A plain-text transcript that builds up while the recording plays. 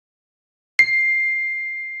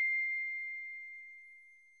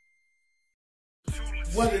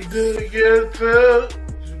What it do to get to?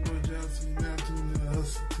 It's your boy Johnson, now tuning in to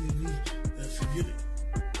Hustle TV. Let's get it.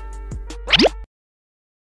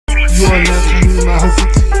 You are now tuning in to Hustle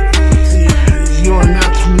TV. You are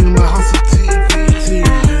now tuning in to Hustle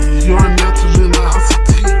TV. You are now tuning in to Hustle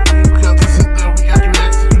TV. We got to sit down, we got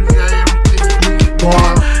reactions, we got everything.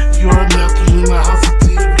 Boy, you are now tuning in to Hustle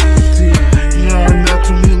TV. You are now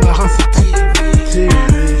tuning in to Hustle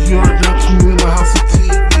TV. You are now tuning in to Hustle TV.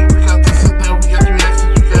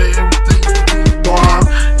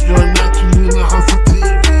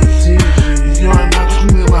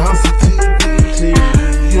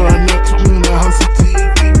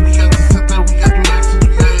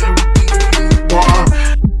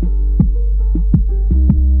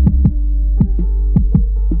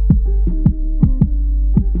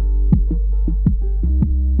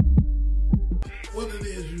 What it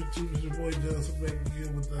is, YouTube, it's your boy Johnson back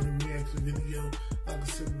again with another reaction video. Like I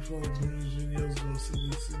said before, these videos go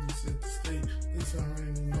city, state to state. This time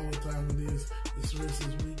around, you know what time it is. It's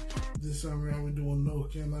versus week. This time around, we're doing North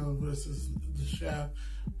Carolina versus the Chi.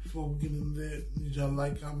 Before we get into that, need y'all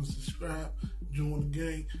like, comment, subscribe, join the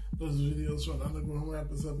gang. Those videos from the underground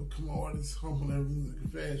rappers up and come on artists, home on every music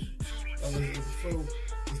and fashion. Before,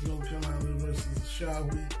 it's North Carolina versus the Chi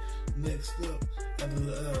week. Next up, after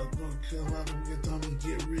North Carolina, we got Tommy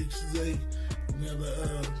Getrichzay. Now the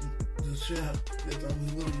Chi, we got Tommy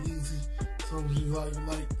Little Eazzyy. Songs you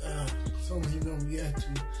songs you're gonna react to.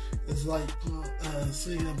 It's like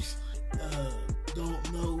Sam's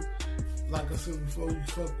Don't Know. Like I said before, you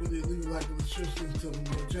fuck with it, leave it like in the description, tell me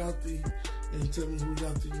what y'all think, and tell me who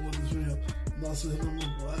y'all think won this round. And also hit on my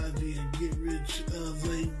Eazzyy and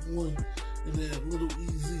Getrichzay 1 and that Little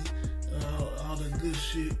Eazzyy, all that good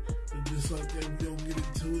shit. And just like that, we gonna get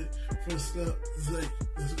into it. First up, Zay.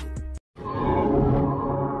 Let's go.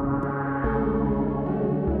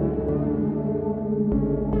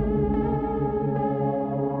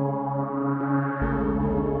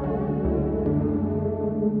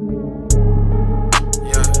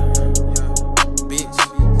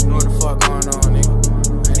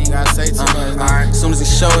 Soon as he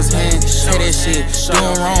show his hand, say that shit,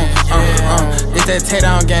 doing wrong. It's that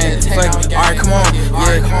take-down game. Fuck it, alright, come on.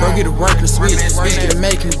 Yeah, bro, get to work and switch. Bitch, get to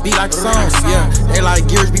making the beat like songs. Yeah, they like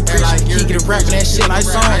Gears be preaching. He get to rapping that shit like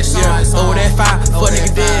songs. Yeah, over that fire, fuck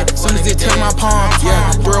nigga dead. Soon as it touch my palm.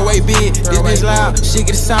 Yeah, throw away big, this bitch loud. Shit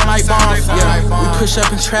get to sound like bombs. Yeah, we push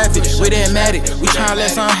up in traffic with that matic. We tryna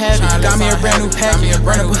let something happen. Got me a brand new package,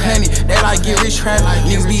 run up with honey. They like get rich traffic.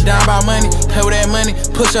 Niggas be down by money, pay with that money.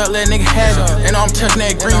 Push up, let nigga have it. And I'm touching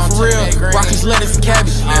that green for real. Rockin' lettuce and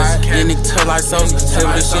cabbage. Yeah, nigga tough like sauce.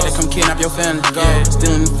 Tell me the shit that come kidnap your family. Go.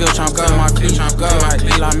 Still in the field tryna play my clique. Go. Like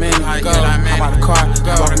Eli Manning. Go. Hop out the car.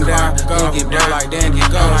 Walking down. Go. Get dirt like Dandy.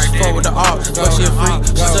 Go. She fuck with the art. But she a freak.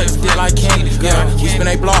 She suck the dick like candy. Yeah. We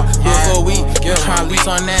spin a block. Here for a week. Yeah. Tryna lease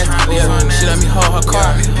on nasty. Yeah. She let me hold her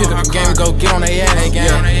car. Pick up the game and go get on their ass.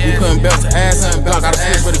 Yeah. We putting belts to ass. Block got a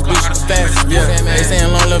switch for the bitch fast. Yeah. They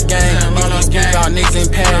saying long live gang. Y'all niggas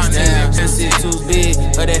ain't past. Since it's too big,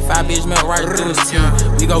 but that 5 bitch melt right through his team.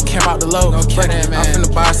 We go camp out the low, fuck it, I'm finna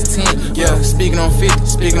buy us a 10. Yeah, speaking on 50,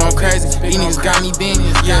 speaking on crazy. These niggas got me bent.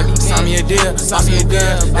 Yeah, sign me a deal, that's how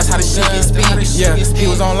the shit get spent. Yeah, he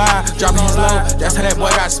was on live, dropping his low, that's how that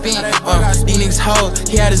boy got spent. These niggas hold,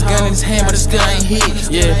 he had his gun in his hand, but it still ain't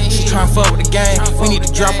hit. Yeah, she tryna fuck with the game, we need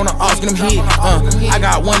to drop on the off, get him hit. I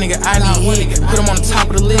got one nigga I need hit, put him on the top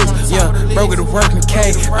of the list. Yeah, bro get to work in the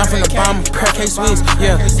K, I'm from the bottom of prayer case switch.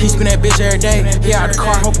 Yeah, he spin that bitch every day. He out the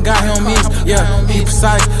car, hoping God he don't miss. Yeah, he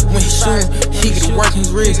precise when he shoot. He get to work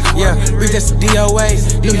his wrist. Yeah, Rick that's the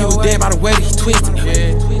DOA. Knew he was dead by the way that he twisted.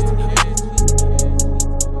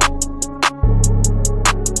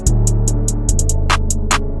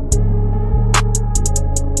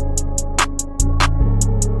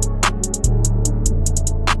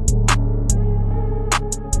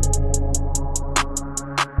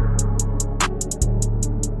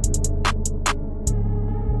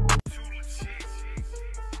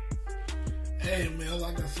 Hey man,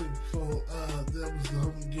 like I said before, that was the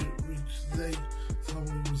homie Getrichzay.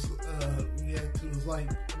 Somebody was react to his like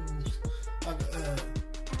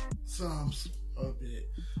Psalms a bit.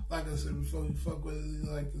 Like I said before, you fuck with it,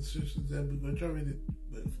 like the sisters that we gonna try it.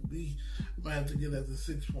 But for me, I might have to get at the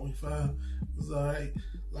 6.5. It's alright.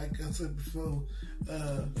 Like I said before, you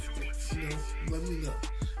know, let me know.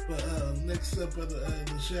 But next up at the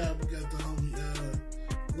Chi, we got the homie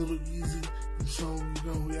Little Eazzyy. The song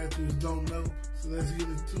we're gonna react to is Don't Know. So let's get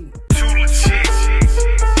into it.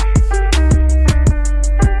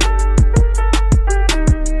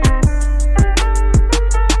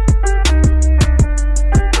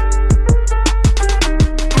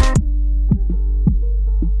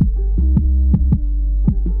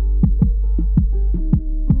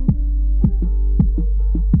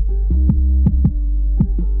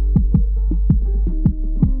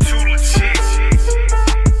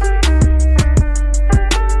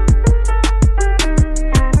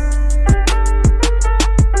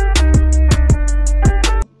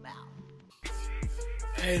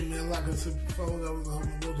 song,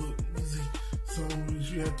 little Eazzyy song,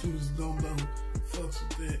 which you have to just don't know. Fucks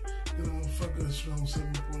with that. Then I'm gonna fuck that strong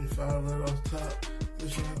 7.5 right off top.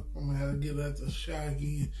 This one, I'm gonna have to get at the shot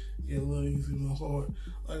again. Get a little easy and hard.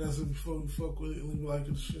 Like I said before, we fuck with it. Leave a like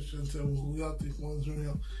in the description and tell me who y'all think one's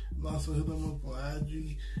real. And also hit them up on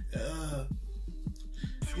IG.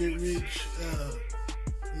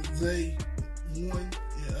 Getrichzay 1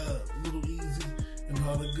 and Little Eazzyy and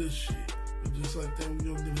all the good shit. And just like that, we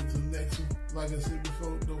gonna get into the next one. Like I said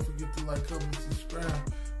before, don't forget to like, comment,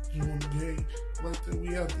 subscribe. Join the game. Like that,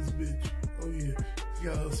 we out this bitch. Oh yeah, you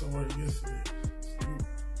got us already yesterday.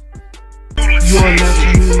 You are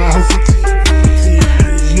not in my house.